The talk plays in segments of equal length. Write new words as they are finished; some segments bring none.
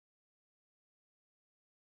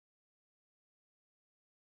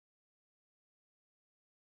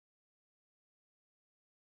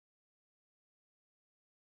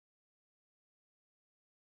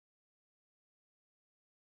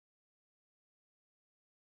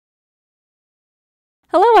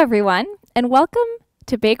Hello, everyone, and welcome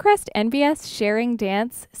to Baycrest NBS Sharing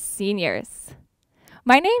Dance Seniors.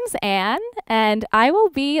 My name's Anne, and I will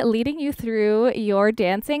be leading you through your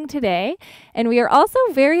dancing today. And we are also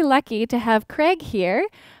very lucky to have Craig here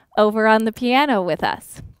over on the piano with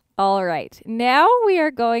us. All right, now we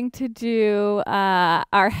are going to do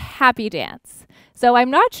our happy dance. So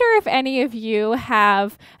I'm not sure if any of you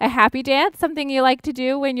have a happy dance, something you like to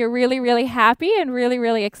do when you're really, really happy and really,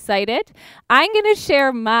 really excited. I'm going to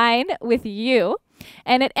share mine with you.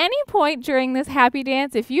 And at any point during this happy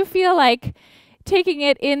dance, if you feel like taking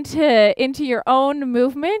it into your own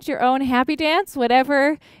movement, your own happy dance,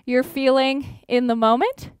 whatever you're feeling in the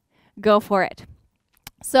moment, go for it.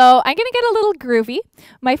 So I'm going to get a little groovy.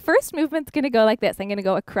 My first movement's going to go like this. I'm going to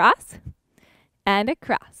go across and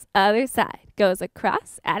across. Other side goes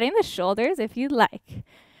across, adding the shoulders if you'd like.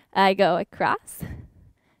 I go across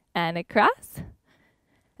and across.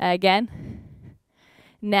 Again.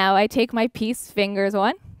 Now I take my peace fingers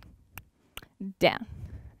one, down.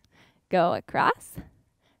 Go across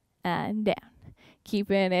and down.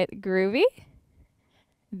 Keeping it groovy.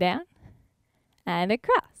 Down and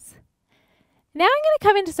across. Now I'm going to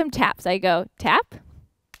come into some taps. I go tap,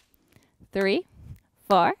 3,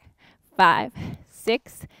 4, 5,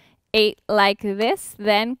 6, 8, like this,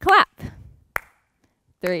 then clap.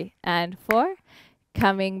 3 and 4,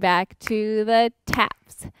 coming back to the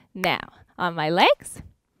taps. Now on my legs.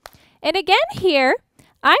 And again here,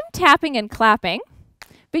 I'm tapping and clapping,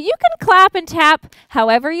 but you can clap and tap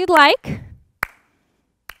however you'd like,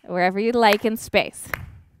 wherever you'd like in space.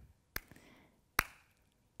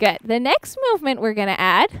 Good. The next movement we're going to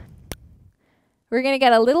add, we're going to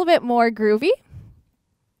get a little bit more groovy.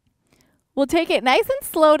 We'll take it nice and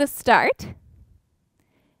slow to start.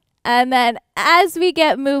 And then as we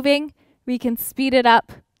get moving, we can speed it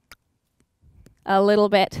up a little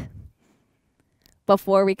bit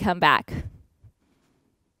before we come back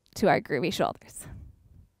to our groovy shoulders.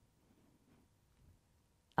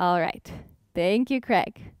 All right. Thank you,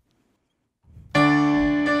 Craig.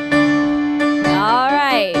 All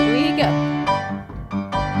right, we go.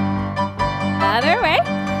 Other way.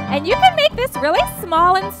 And you can make this really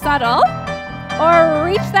small and subtle, or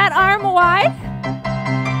reach that arm wide.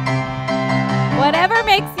 Whatever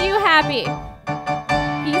makes you happy.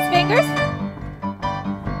 Peace fingers.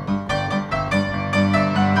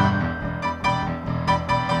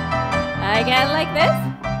 Again, like this.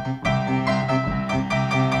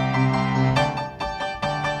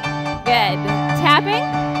 Good.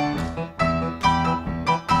 Tapping.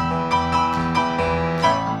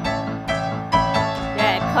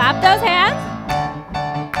 Clap those hands.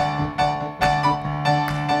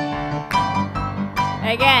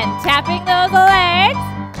 Again, tapping those legs.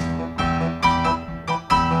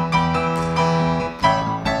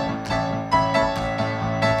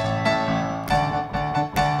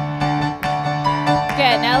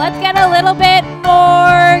 Good, now let's get a little bit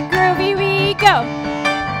more groovy. We go.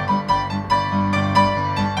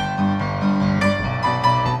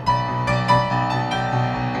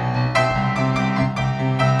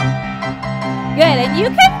 Good, and you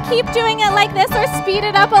can keep doing it like this or speed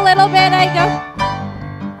it up a little bit. I go.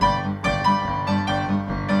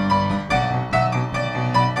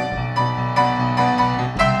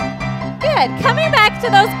 Good, coming back to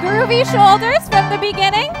those groovy shoulders from the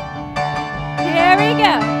beginning. Here we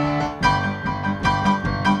go.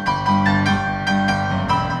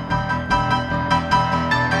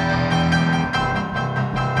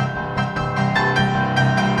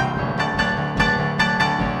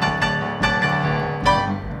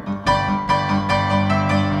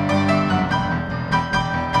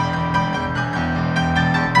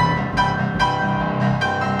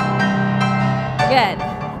 Good.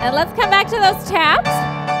 And let's come back to those taps.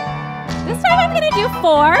 This time I'm going to do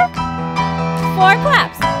 4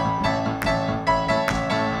 claps.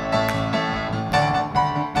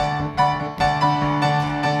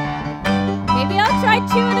 Maybe I'll try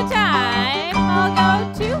 2 at a time. I'll go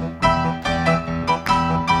 2.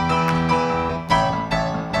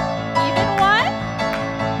 Even 1.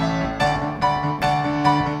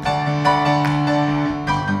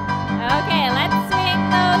 Okay, let's swing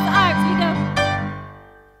those arms. We go.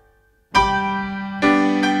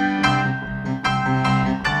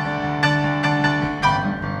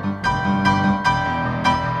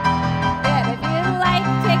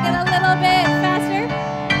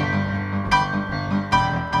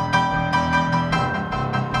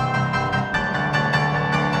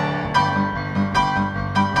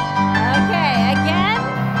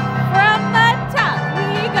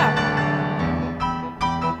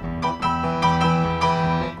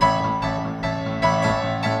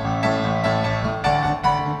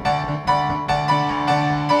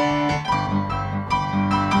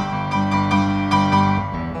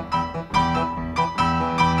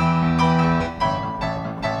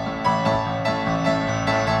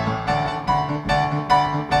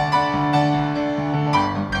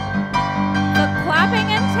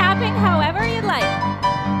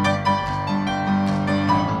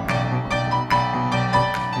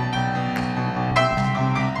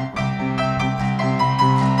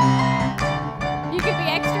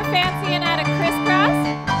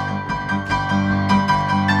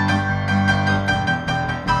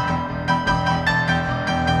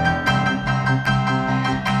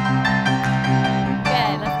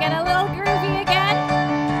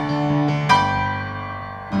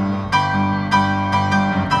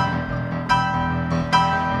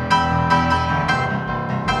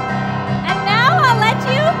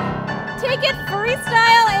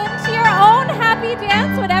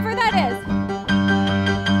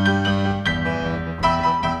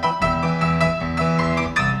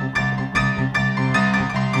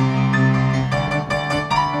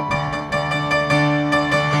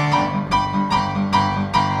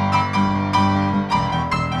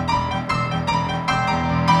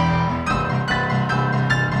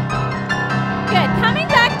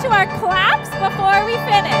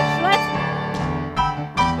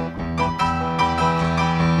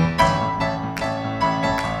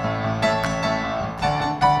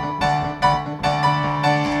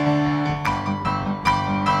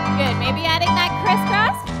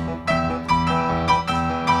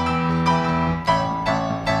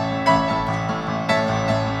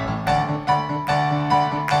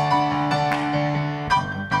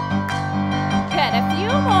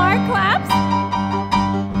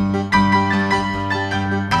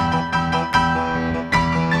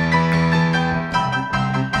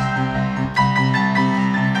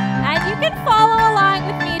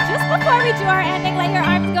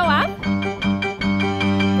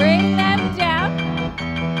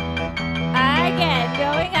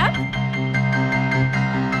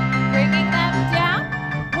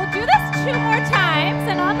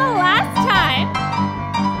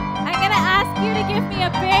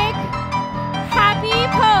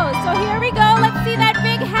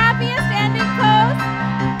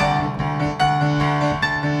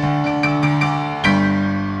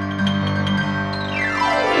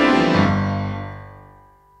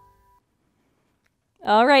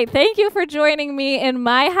 All right. Thank you for joining me in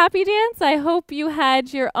my happy dance. I hope you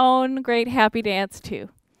had your own great happy dance too.